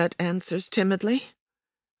friend Colette answers timidly.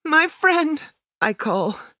 My friend, I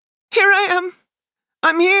call. Here I am.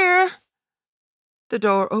 I'm here. The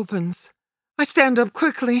door opens. I stand up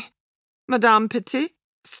quickly. Madame Petit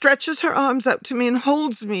stretches her arms out to me and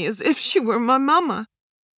holds me as if she were my mama.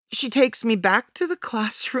 She takes me back to the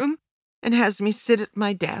classroom and has me sit at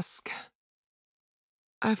my desk.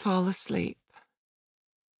 I fall asleep.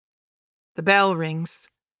 The bell rings.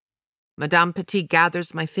 Madame Petit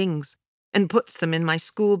gathers my things and puts them in my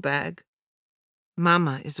school bag.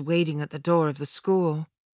 Mama is waiting at the door of the school.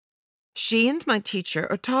 She and my teacher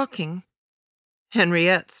are talking.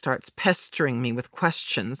 Henriette starts pestering me with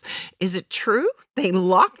questions. Is it true they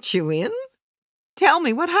locked you in? Tell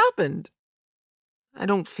me what happened. I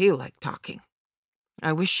don't feel like talking.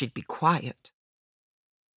 I wish she'd be quiet.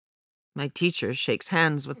 My teacher shakes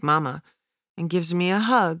hands with Mama and gives me a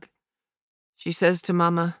hug. She says to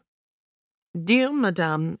Mama, Dear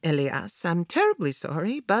Madame Elias, I'm terribly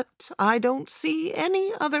sorry, but I don't see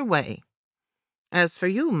any other way. As for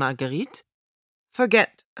you, Marguerite,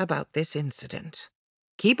 forget about this incident.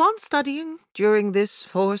 Keep on studying during this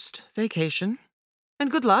forced vacation,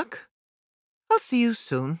 and good luck. I'll see you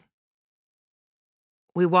soon.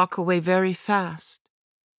 We walk away very fast.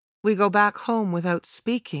 We go back home without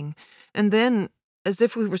speaking, and then, as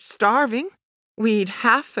if we were starving, we eat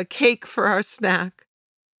half a cake for our snack.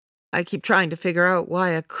 I keep trying to figure out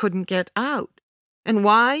why I couldn't get out, and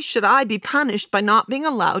why should I be punished by not being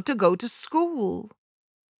allowed to go to school?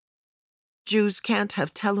 Jews can't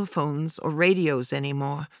have telephones or radios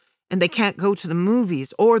anymore, and they can't go to the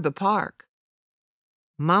movies or the park.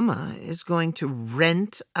 Mama is going to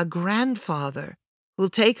rent a grandfather who'll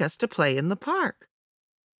take us to play in the park.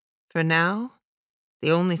 For now,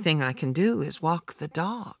 the only thing I can do is walk the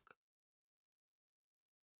dog.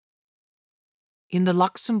 In the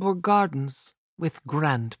Luxembourg Gardens with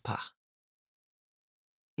Grandpa.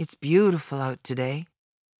 It's beautiful out today.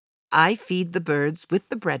 I feed the birds with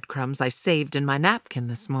the breadcrumbs I saved in my napkin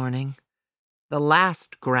this morning. The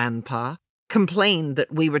last Grandpa complained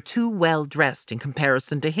that we were too well dressed in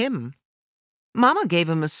comparison to him. Mama gave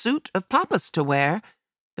him a suit of Papa's to wear,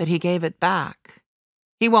 but he gave it back.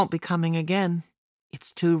 He won't be coming again.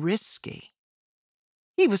 It's too risky.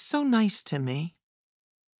 He was so nice to me.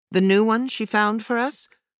 The new one she found for us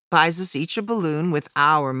buys us each a balloon with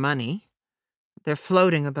our money. They're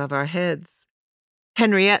floating above our heads.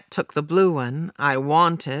 Henriette took the blue one I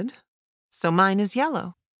wanted, so mine is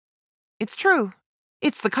yellow. It's true.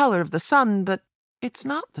 It's the color of the sun, but it's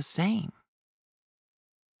not the same.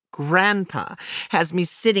 Grandpa has me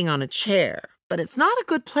sitting on a chair, but it's not a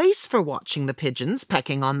good place for watching the pigeons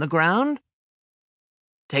pecking on the ground.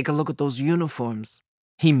 Take a look at those uniforms,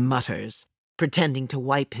 he mutters, pretending to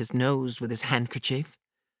wipe his nose with his handkerchief.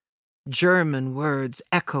 German words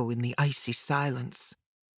echo in the icy silence.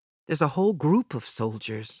 There's a whole group of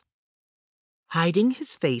soldiers. Hiding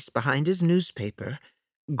his face behind his newspaper,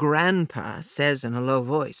 Grandpa says in a low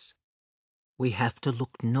voice, We have to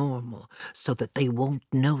look normal so that they won't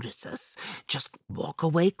notice us. Just walk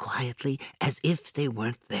away quietly as if they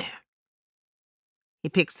weren't there. He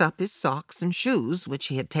picks up his socks and shoes, which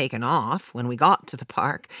he had taken off when we got to the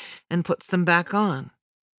park, and puts them back on.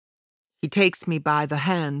 He takes me by the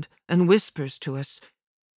hand and whispers to us,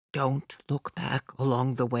 Don't look back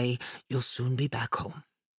along the way. You'll soon be back home.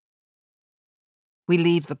 We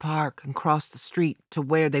leave the park and cross the street to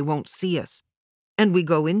where they won't see us, and we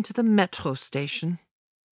go into the metro station.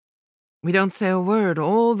 We don't say a word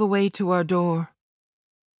all the way to our door.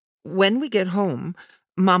 When we get home,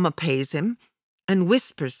 Mama pays him and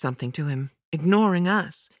whispers something to him, ignoring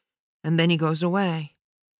us, and then he goes away.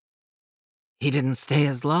 He didn't stay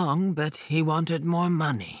as long, but he wanted more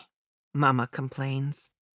money, Mama complains.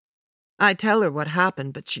 I tell her what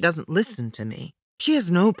happened, but she doesn't listen to me. She has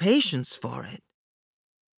no patience for it.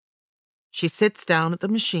 She sits down at the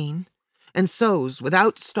machine and sews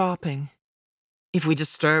without stopping. If we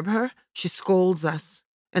disturb her, she scolds us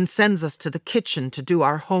and sends us to the kitchen to do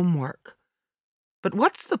our homework. But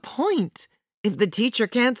what's the point if the teacher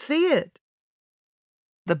can't see it?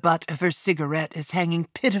 The butt of her cigarette is hanging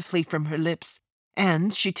pitifully from her lips,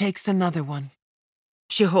 and she takes another one.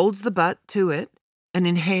 She holds the butt to it and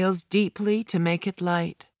inhales deeply to make it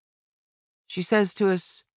light. She says to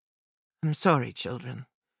us, "I'm sorry, children,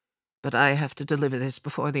 but I have to deliver this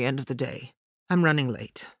before the end of the day. I'm running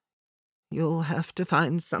late. You'll have to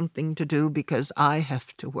find something to do because I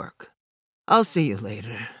have to work. I'll see you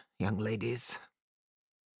later, young ladies."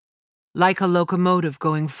 Like a locomotive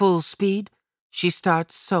going full speed, she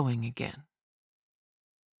starts sewing again.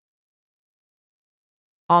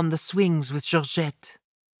 On the swings with Georgette.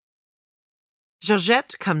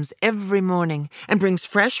 Georgette comes every morning and brings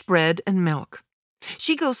fresh bread and milk.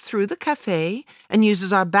 She goes through the café and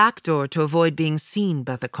uses our back door to avoid being seen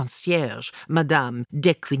by the concierge, Madame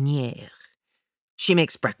Descuinières. She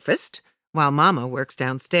makes breakfast while Mama works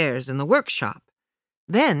downstairs in the workshop.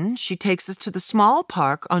 Then she takes us to the small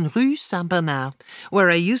park on Rue Saint-Bernard,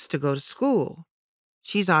 where I used to go to school.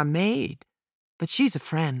 She's our maid, but she's a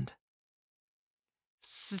friend.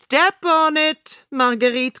 "Step on it,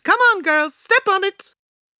 Marguerite. Come on, girls, step on it."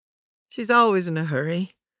 She's always in a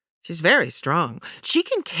hurry. She's very strong. She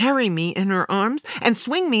can carry me in her arms and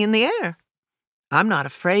swing me in the air. I'm not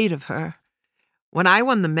afraid of her. When I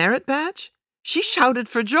won the merit badge, she shouted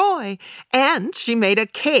for joy, and she made a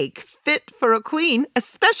cake fit for a queen,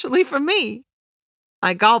 especially for me.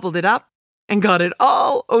 I gobbled it up and got it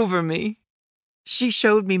all over me. She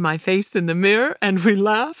showed me my face in the mirror, and we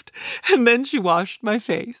laughed, and then she washed my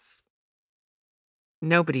face.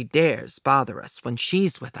 Nobody dares bother us when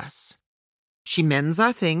she's with us. She mends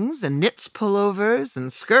our things and knits pullovers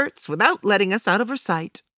and skirts without letting us out of her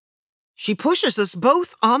sight. She pushes us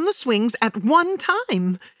both on the swings at one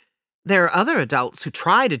time. There are other adults who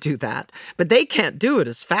try to do that, but they can't do it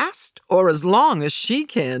as fast or as long as she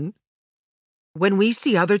can. When we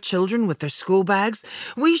see other children with their school bags,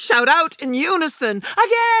 we shout out in unison,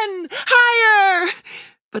 "Again! Higher!"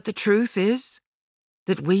 But the truth is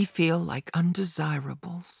that we feel like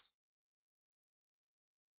undesirables.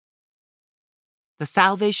 The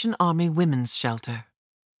Salvation Army Women's Shelter.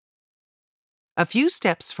 A few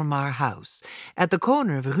steps from our house, at the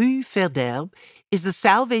corner of Rue Ferderbe, is the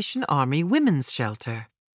Salvation Army Women's Shelter.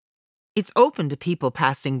 It's open to people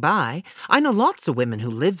passing by. I know lots of women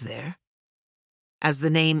who live there. As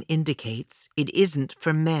the name indicates, it isn't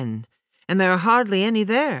for men, and there are hardly any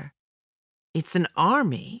there. It's an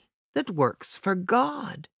army that works for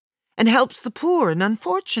God and helps the poor and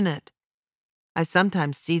unfortunate. I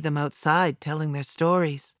sometimes see them outside telling their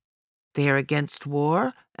stories. They are against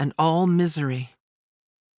war and all misery.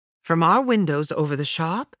 From our windows over the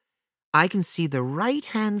shop, I can see the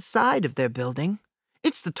right-hand side of their building.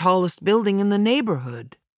 It's the tallest building in the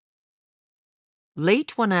neighborhood.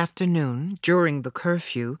 Late one afternoon, during the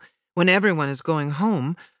curfew, when everyone is going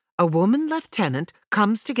home, a woman lieutenant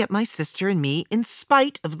comes to get my sister and me in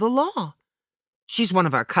spite of the law. She's one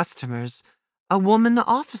of our customers, a woman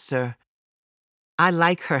officer. I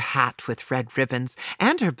like her hat with red ribbons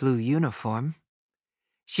and her blue uniform.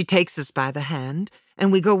 She takes us by the hand,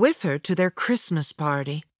 and we go with her to their Christmas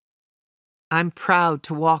party. I'm proud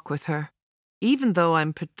to walk with her, even though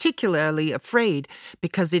I'm particularly afraid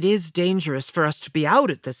because it is dangerous for us to be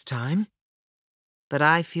out at this time. But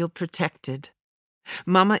I feel protected.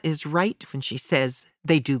 Mama is right when she says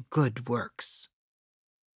they do good works.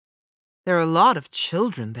 There are a lot of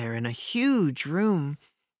children there in a huge room.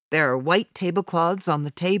 There are white tablecloths on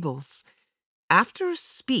the tables. After a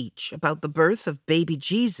speech about the birth of baby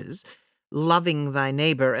Jesus, loving thy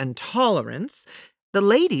neighbor and tolerance, the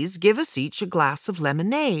ladies give us each a glass of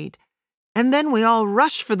lemonade. And then we all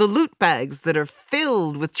rush for the loot bags that are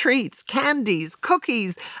filled with treats, candies,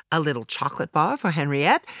 cookies, a little chocolate bar for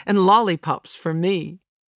Henriette, and lollipops for me.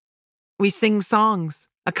 We sing songs,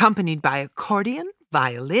 accompanied by accordion,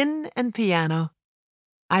 violin, and piano.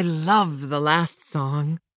 I love the last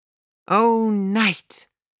song. "Oh, night,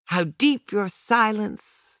 how deep your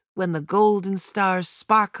silence when the golden stars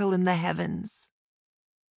sparkle in the heavens."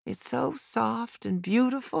 It's so soft and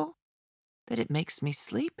beautiful that it makes me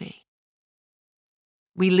sleepy.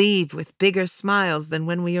 We leave with bigger smiles than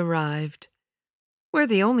when we arrived. We're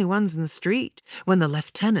the only ones in the street when the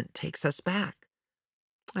lieutenant takes us back.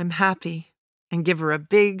 I'm happy and give her a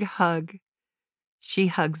big hug. She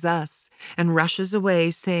hugs us and rushes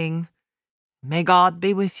away, saying, "May God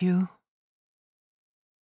be with you."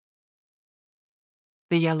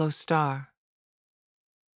 The Yellow Star.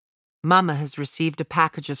 Mama has received a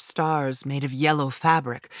package of stars made of yellow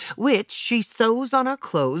fabric, which she sews on our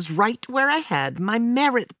clothes right where I had my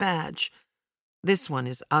merit badge. This one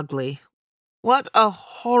is ugly. What a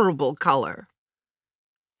horrible color.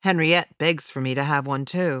 Henriette begs for me to have one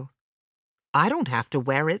too. I don't have to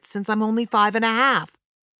wear it since I'm only 5.5,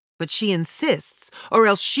 but she insists, or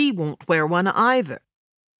else she won't wear one either.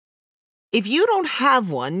 If you don't have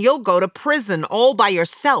one, you'll go to prison all by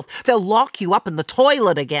yourself. They'll lock you up in the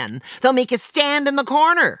toilet again. They'll make you stand in the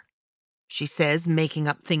corner, she says, making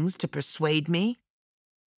up things to persuade me.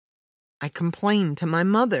 I complain to my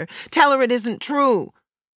mother, tell her it isn't true.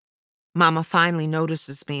 Mama finally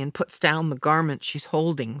notices me and puts down the garment she's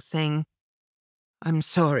holding, saying, "I'm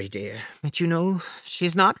sorry, dear, but you know,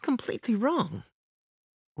 she's not completely wrong.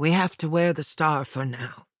 We have to wear the star for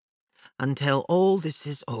now, until all this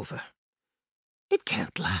is over. It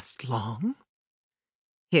can't last long.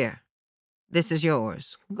 Here, this is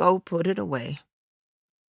yours. Go put it away."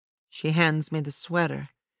 She hands me the sweater,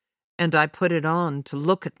 and I put it on to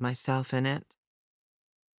look at myself in it.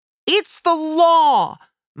 "It's the law!"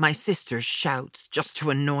 my sister shouts, just to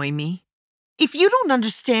annoy me. "If you don't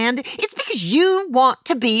understand, it's because you want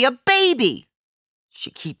to be a baby."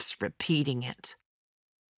 She keeps repeating it.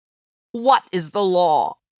 "What is the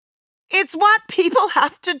law?" "It's what people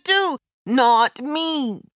have to do, not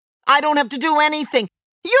me. I don't have to do anything.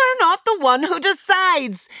 You're not the one who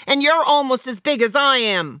decides, and you're almost as big as I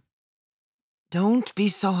am." Don't be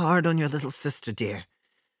so hard on your little sister, dear.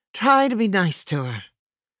 Try to be nice to her.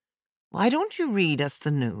 Why don't you read us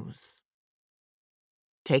the news?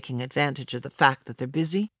 Taking advantage of the fact that they're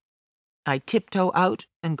busy, I tiptoe out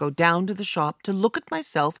and go down to the shop to look at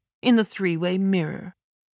myself in the three-way mirror.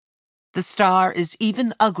 The star is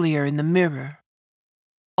even uglier in the mirror.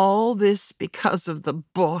 All this because of the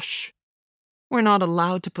Boche. We're not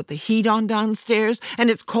allowed to put the heat on downstairs, and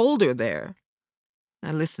it's colder there.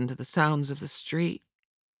 I listen to the sounds of the street.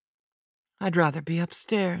 I'd rather be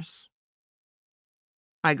upstairs.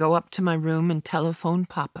 I go up to my room and telephone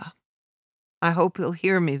Papa. I hope he'll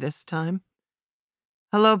hear me this time.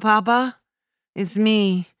 "Hello, Papa? It's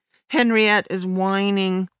me. Henriette is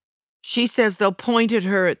whining. She says they'll point at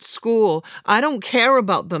her at school. I don't care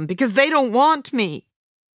about them because they don't want me."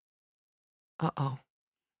 Uh-oh.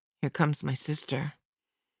 Here comes my sister.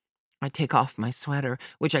 I take off my sweater,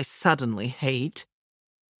 which I suddenly hate.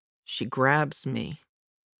 She grabs me.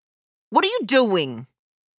 "What are you doing?"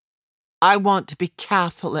 "I want to be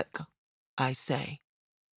Catholic," I say.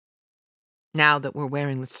 Now that we're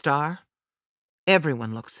wearing the star,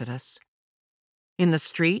 everyone looks at us. In the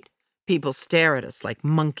street, people stare at us like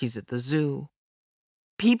monkeys at the zoo.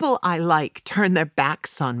 People I like turn their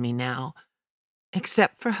backs on me now,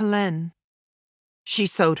 except for Helene. She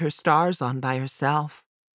sewed her stars on by herself.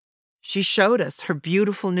 She showed us her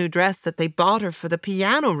beautiful new dress that they bought her for the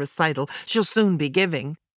piano recital she'll soon be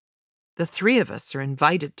giving. The three of us are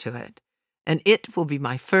invited to it, and it will be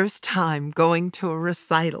my first time going to a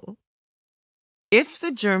recital. If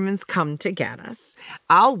the Germans come to get us,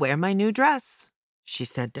 I'll wear my new dress, she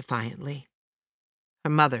said defiantly.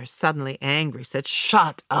 Her mother, suddenly angry, said,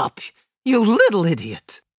 "Shut up, you little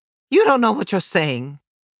idiot. You don't know what you're saying."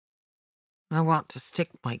 I want to stick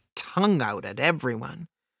my tongue out at everyone,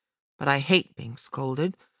 but I hate being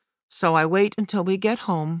scolded, so I wait until we get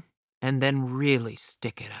home and then really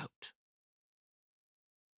stick it out.